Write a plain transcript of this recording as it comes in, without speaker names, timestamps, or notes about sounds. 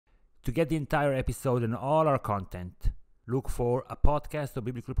To get the entire episode and all our content, look for A Podcast of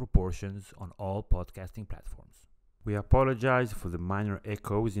Biblical Proportions on all podcasting platforms. We apologize for the minor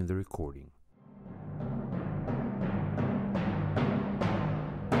echoes in the recording.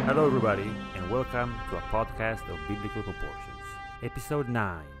 Hello everybody, and welcome to A Podcast of Biblical Proportions. Episode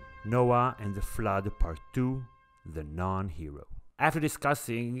 9, Noah and the Flood, Part 2, The Non-Hero. After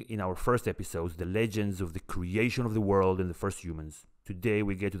discussing in our first episodes the legends of the creation of the world and the first humans, today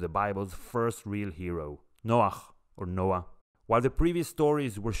we get to the Bible's first real hero, Noah, or Noah. While the previous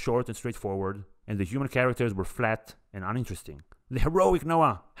stories were short and straightforward, and the human characters were flat and uninteresting, the heroic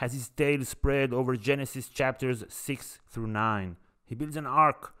Noah has his tale spread over Genesis chapters 6 through 9. He builds an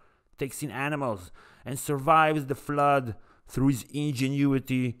ark, takes in animals, and survives the flood through his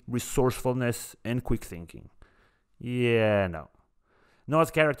ingenuity, resourcefulness, and quick thinking.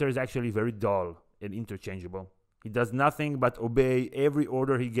 Noah's character is actually very dull and interchangeable. He does nothing but obey every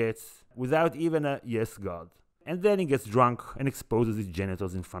order he gets without even a yes, God. And then he gets drunk and exposes his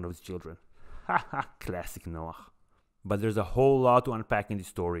genitals in front of his children. Haha, classic Noah. But there's a whole lot to unpack in this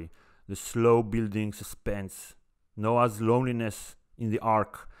story. The slow building suspense, Noah's loneliness in the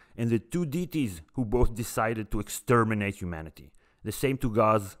ark, and the two deities who both decided to exterminate humanity. The same two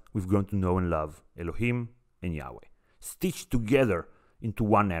gods we've grown to know and love, Elohim and Yahweh, stitched together into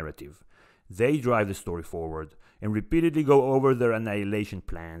one narrative. They drive the story forward and repeatedly go over their annihilation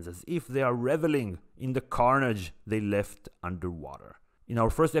plans as if they are reveling in the carnage they left underwater. In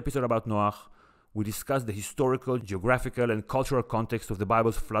our first episode about Noah, we discussed the historical, geographical, and cultural context of the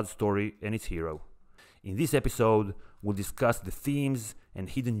Bible's flood story and its hero. In this episode, we'll discuss the themes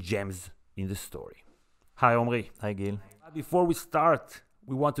and hidden gems in the story. Hi, Omri. Hi, Gil. Before we start,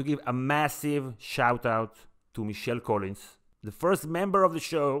 we want to give a massive shout out to Michelle Collins, the first member of the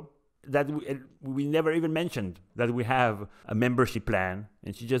show that we never even mentioned that we have a membership plan,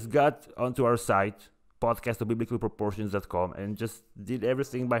 and she just got onto our site, podcastofbiblicalproportions.com, and just did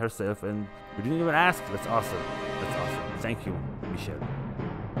everything by herself, and we didn't even ask. That's awesome. Thank you, Michelle.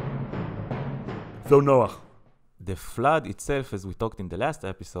 So Noah. The flood itself, as we talked in the last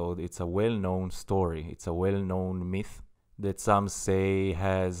episode, it's a well-known story. It's a well-known myth that some say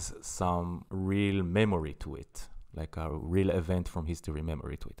has some real memory to it, like a real event from history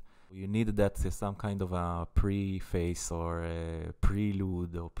memory to it. You need that some kind of a preface or a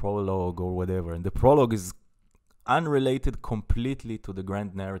prelude or prologue or whatever. And the prologue is unrelated completely to the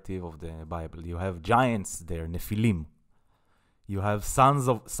grand narrative of the Bible. You have giants there, Nephilim. You have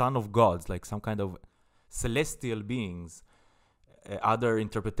son of gods, like some kind of celestial beings. Other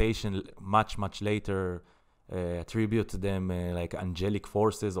interpretation much later attribute to them like angelic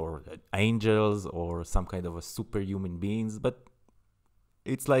forces or angels or some kind of a superhuman beings, but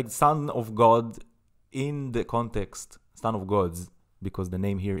it's like son of God in the context, son of gods, because the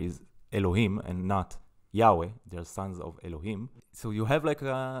name here is Elohim and not Yahweh. They're sons of Elohim. So you have like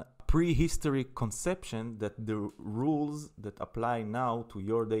a prehistory conception that the rules that apply now to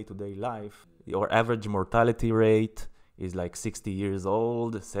your day-to-day life, your average mortality rate is like 60 years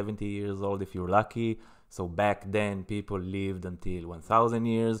old, 70 years old if you're lucky. So back then people lived until 1,000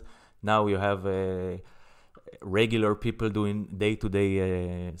 years. Now you have regular people doing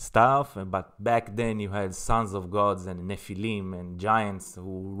day-to-day stuff, but back then you had sons of gods and Nephilim and giants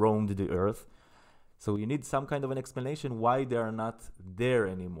who roamed the earth. So you need some kind of an explanation why they are not there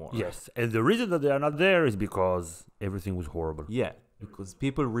anymore. Yes, and the reason that they are not there is because everything was horrible. Yeah, because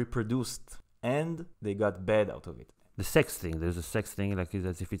people reproduced and they got bad out of it. The sex thing, there's a sex thing like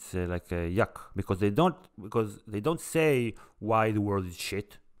as if it's like a yuck, because they don't say why the world is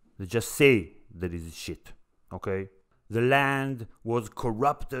shit. They just say that it is shit. Okay, the land was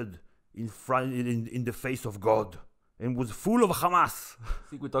corrupted in the face of God and was full of Hamas. I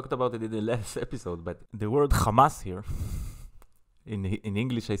think we talked about it in the last episode, but the word Hamas here, in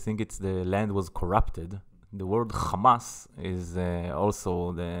English, I think it's the land was corrupted. The word Hamas is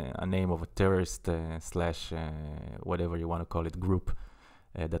also a name of a terrorist slash whatever you want to call it group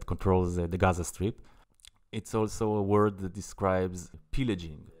that controls the Gaza Strip. It's also a word that describes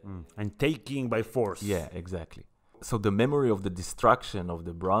pillaging. And taking by force. Yeah, exactly. So the memory of the destruction of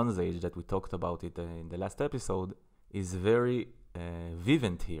the Bronze Age that we talked about it in the last episode is very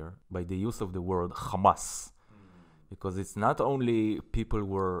vivid here by the use of the word Hamas. Because it's not only people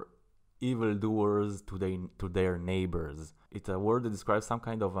were evildoers to their neighbors. It's a word that describes some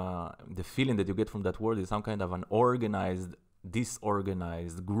kind of the feeling that you get from that word is some kind of an organized,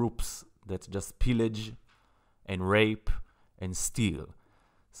 disorganized groups that just pillage and rape and steal.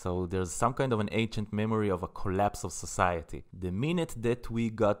 So there's some kind of an ancient memory of a collapse of society. The minute that we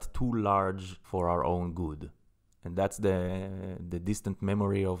got too large for our own good, And that's the distant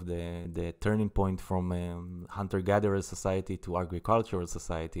memory of the turning point from hunter-gatherer society to agricultural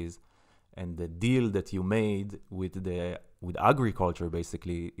societies. And the deal that you made with agriculture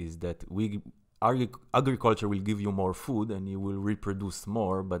basically is that agriculture will give you more food and you will reproduce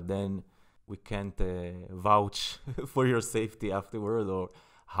more, but then we can't vouch for your safety afterward or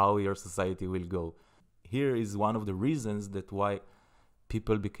how your society will go. Here is one of the reasons that why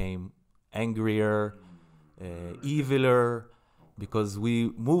people became angrier, eviler, because we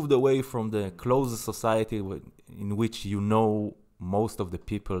moved away from the closest society in which you know most of the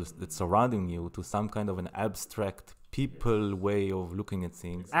people that surrounding you to some kind of an abstract people way of looking at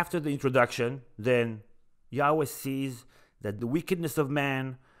things. After the introduction, then Yahweh sees that the wickedness of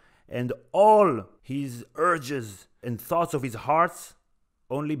man and all his urges and thoughts of his hearts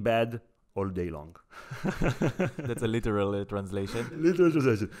only bad all day long. That's a literal translation. Literal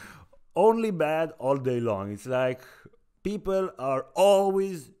translation. Only bad all day long. It's like people are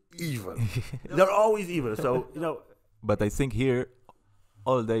always evil. They're always evil. So, But I think here,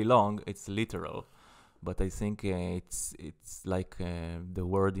 all day long, it's literal. But I think it's like the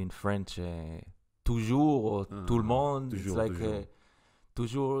word in French, toujours or tout le monde. Toujours, it's like toujours.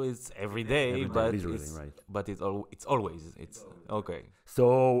 Toujours is every day, but right. But it's always. It's okay.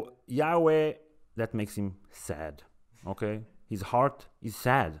 So Yahweh, that makes him sad. Okay, his heart is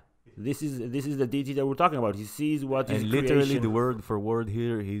sad. This is the deity that we're talking about. He sees what is And literally, creation. the word for word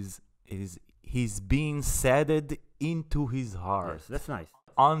here he's being saddened into his heart. Yes, that's nice.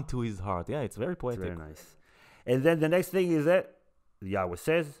 Onto his heart. Yeah, it's very It's poetic. very nice. And then the next thing is that Yahweh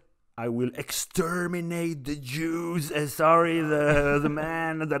says, I will exterminate the Jews, the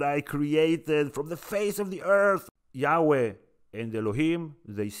man that I created from the face of the earth. Yahweh and Elohim,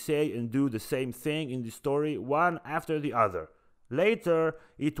 they say and do the same thing in the story, one after the other. Later,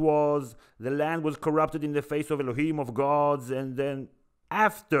 it was the land was corrupted in the face of Elohim, of gods, and then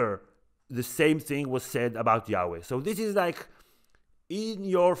after, the same thing was said about Yahweh. So this is like in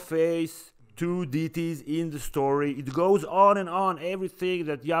your face, two deities in the story. It goes on and on. Everything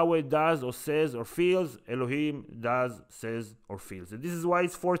that Yahweh does or says or feels, Elohim does, says, or feels. And this is why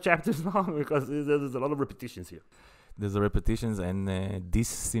it's 4 chapters long, because there's a lot of repetitions here. There's the repetitions and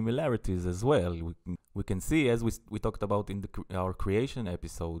dissimilarities as well. We can see, as we talked about in our creation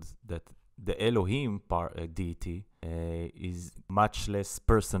episodes, that the Elohim deity is much less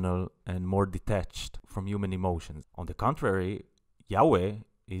personal and more detached from human emotions. On the contrary, Yahweh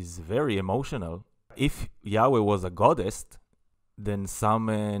is very emotional. If Yahweh was a goddess, then some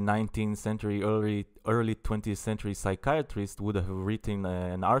 19th century, early 20th century psychiatrist would have written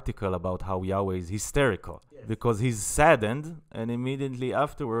an article about how Yahweh is hysterical. Yes. Because he's saddened, and immediately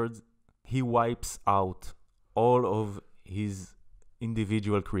afterwards, he wipes out all of his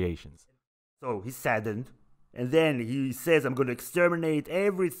individual creations. So he's saddened, and then he says, I'm going to exterminate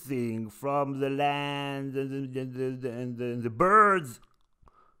everything from the land and the birds.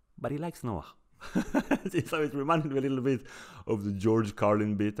 But he likes Noah. So it reminded me a little bit of the George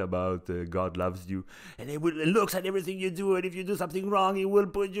Carlin bit about God loves you. And he looks at everything you do, and if you do something wrong, he will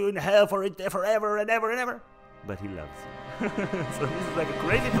put you in hell for it forever and ever and ever. But he loves you. So this is like a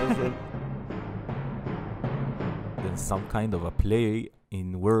crazy person. There's some kind of a play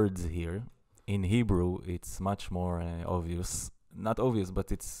in words here. In Hebrew, it's much more obvious. Not obvious,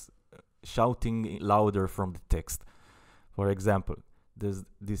 but it's shouting louder from the text. For example, there's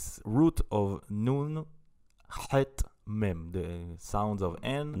this root of nun, het, mem, the sounds of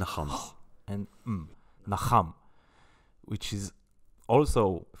n, Nacham. and nacham, which is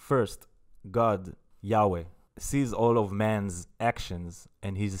also first God, Yahweh, sees all of man's actions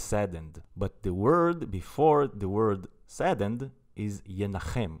and he's saddened. But the word before the word saddened is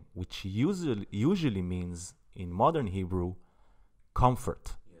yenachem, which usually means in modern Hebrew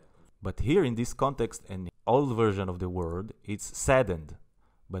comfort. But here in this context, an old version of the word, it's saddened.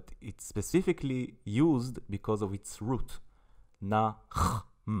 But it's specifically used because of its root,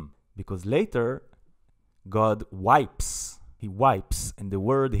 because later, God wipes. He wipes, and the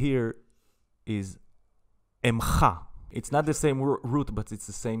word here is emcha. It's not the same root, but it's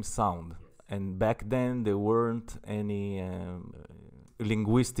the same sound. And back then, there weren't any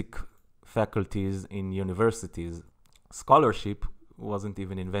linguistic faculties in universities. Scholarship wasn't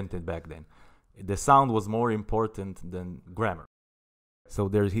even invented back then. The sound was more important than grammar. So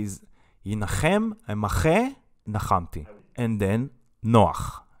there's his Yinachem, Emache, Nachamti. And then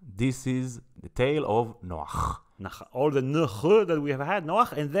Noach. This is the tale of Noach. All the Nuch that we have had,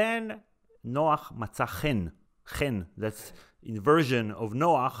 Noach, and then Noach Matzah Chen. Chen, that's inversion of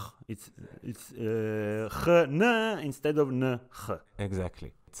Noach. It's Ch, N instead of N, Ch.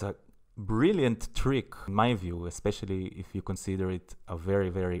 Exactly. It's a brilliant trick, in my view, especially if you consider it a very,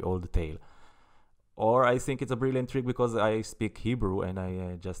 very old tale. Or I think it's a brilliant trick because I speak Hebrew and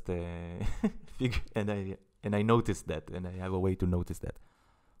I just and I noticed that, and I have a way to notice that.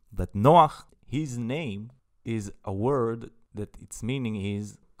 But Noach, his name is a word that its meaning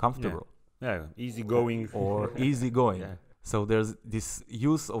is comfortable. Yeah, easygoing. Or easygoing. Yeah. So there's this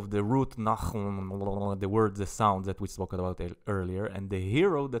use of the root nachum, the word, the sound that we spoke about earlier, and the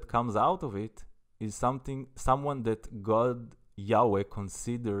hero that comes out of it is someone that God, Yahweh,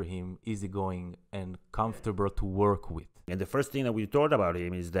 consider him easygoing and comfortable to work with. And the first thing that we thought about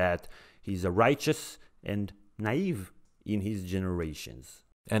him is that he's a righteous and naive in his generations.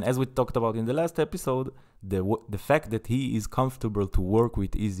 And as we talked about in the last episode, the fact that he is comfortable to work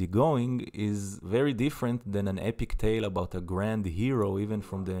with easygoing is very different than an epic tale about a grand hero, even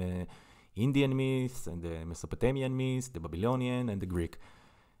from the Indian myths and the Mesopotamian myths, the Babylonian and the Greek.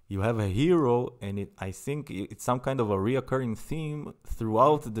 You have a hero, and I think it's some kind of a reoccurring theme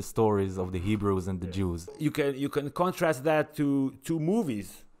throughout the stories of the Hebrews and the Jews. You can contrast that to two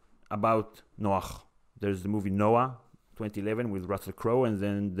movies about Noach. There's the movie Noah, 2011 with Russell Crowe, and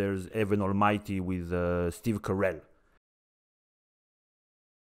then there's Evan Almighty with Steve Carell.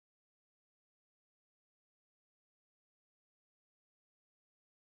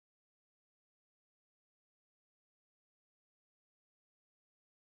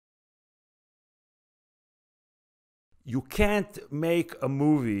 You can't make a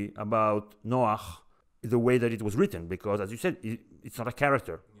movie about Noach the way that it was written, because, as you said, it's not a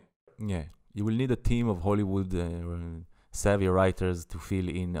character. Yeah, you will need a team of Hollywood savvy writers to fill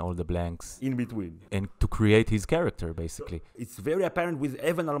in all the blanks In between. and to create his character, basically. It's very apparent with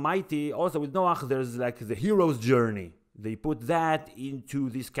Evan Almighty, also with Noach, there's like the hero's journey. They put that into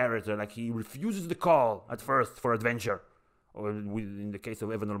this character, like he refuses the call at first for adventure. Or in the case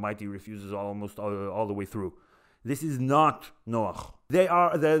of Evan Almighty, he refuses almost all the way through. This is not Noach. They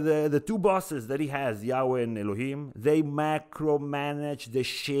are the two bosses that he has, Yahweh and Elohim. They macromanage the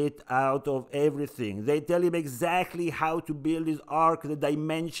shit out of everything. They tell him exactly how to build his ark, the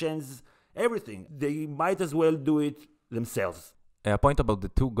dimensions, everything. They might as well do it themselves. A point about the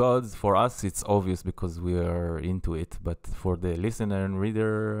two gods, for us it's obvious because we are into it, but for the listener and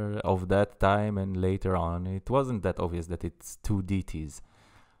reader of that time and later on, it wasn't that obvious that it's two deities.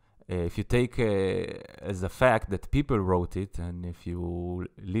 If you take as a fact that people wrote it, and if you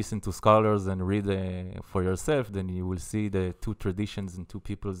listen to scholars and read for yourself, then you will see the two traditions and two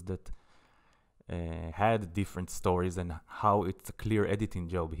peoples that had different stories and how it's a clear editing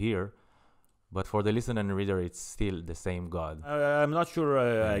job here. But for the listener and reader, it's still the same God. I'm not sure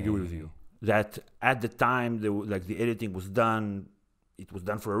I agree with you. That at the time, the editing was done, it was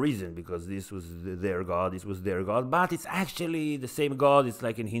done for a reason, because this was their God, this was their God. But it's actually the same God. It's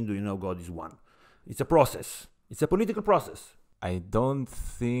like in Hindu, God is one. It's a process. It's a political process. I don't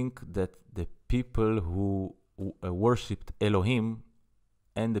think that the people who worshipped Elohim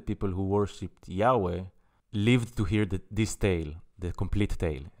and the people who worshipped Yahweh lived to hear this tale, the complete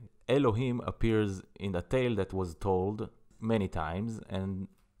tale. Elohim appears in a tale that was told many times, and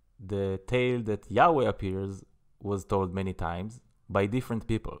the tale that Yahweh appears was told many times by different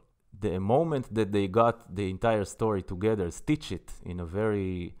people. The moment that they got the entire story together, stitch it in a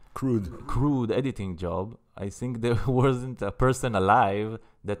very crude editing job, I think there wasn't a person alive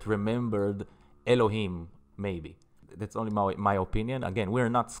that remembered Elohim, maybe. That's only my opinion. Again, we're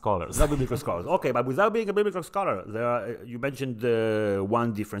not scholars. Not biblical scholars. Okay, but without being a biblical scholar, you mentioned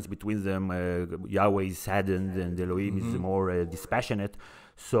one difference between them. Yahweh is saddened and Elohim is more dispassionate.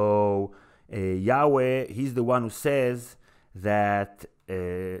 So Yahweh, he's the one who says that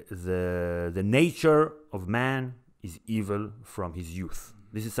the nature of man is evil from his youth.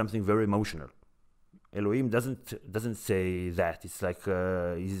 This is something very emotional. Elohim doesn't say that. It's like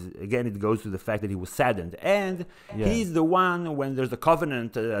again, it goes to the fact that he was saddened, and he's the one, when there's a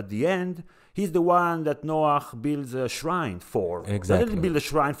covenant at the end, he's the one that Noach builds a shrine for. Exactly. Doesn't build a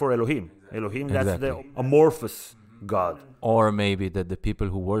shrine for Elohim. Elohim, that's the amorphous God. Or maybe that the people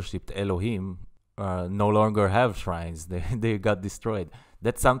who worshipped Elohim no longer have shrines. They got destroyed.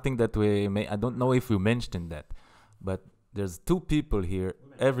 That's something that I don't know if we mentioned that, but there's two people here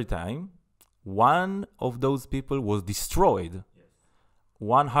every time. One of those people was destroyed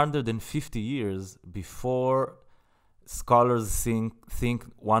 150 years before scholars think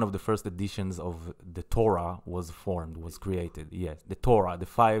one of the first editions of the Torah was created. Yes, the Torah, the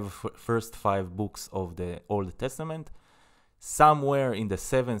first five books of the Old Testament, somewhere in the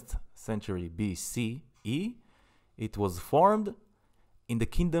 7th century BCE, it was formed in the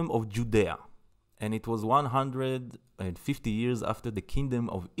kingdom of Judea. And it was 150 years after the kingdom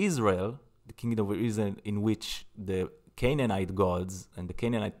of Israel, in which the Canaanite gods and the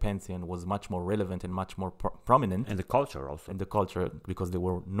Canaanite pantheon was much more relevant and much more prominent. And the culture also. And the culture, because they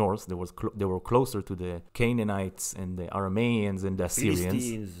were Norse, they were closer to the Canaanites and the Arameans and the Assyrians.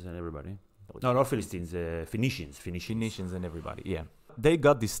 Philistines and everybody. No, not Philistines, Phoenicians. Phoenicians and everybody, yeah. They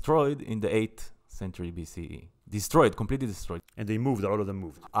got destroyed in the 8th century BCE. Destroyed, completely destroyed. And they moved, all of them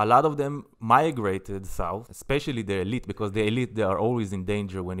moved. A lot of them migrated south, especially the elite, because the elite, they are always in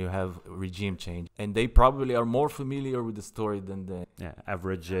danger when you have regime change. And they probably are more familiar with the story than the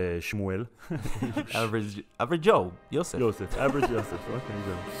average Shmuel. average Joe, Yosef. Average Yosef. Okay,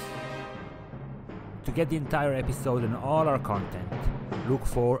 so. To get the entire episode and all our content, look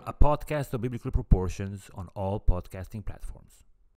for A Podcast of Biblical Proportions on all podcasting platforms.